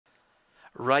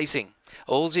racing.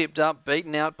 All zipped up,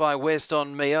 beaten out by West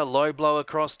on Mia. Low blow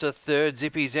across to third.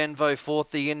 Zippy Zenvo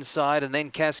fourth the inside, and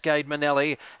then Cascade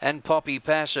Manelli and Poppy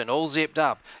Passion. All zipped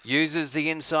up. Uses the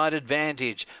inside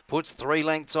advantage. Puts 3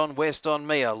 lengths on West on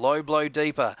Mia. Low blow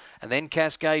deeper, and then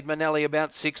Cascade Manelli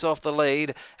about 6 off the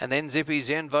lead, and then Zippy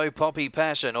Zenvo, Poppy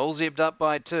Passion. All zipped up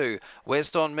by 2.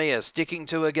 West on Mia sticking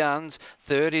to her guns.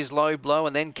 Third is Low Blow,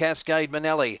 and then Cascade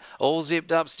Manelli. All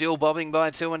zipped up, still bobbing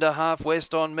by 2.5.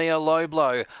 West on Mia, Low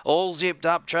Blow. All zipped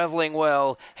up, travelling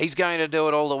well. He's going to do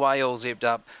it all the way, all zipped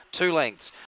up. 2 lengths.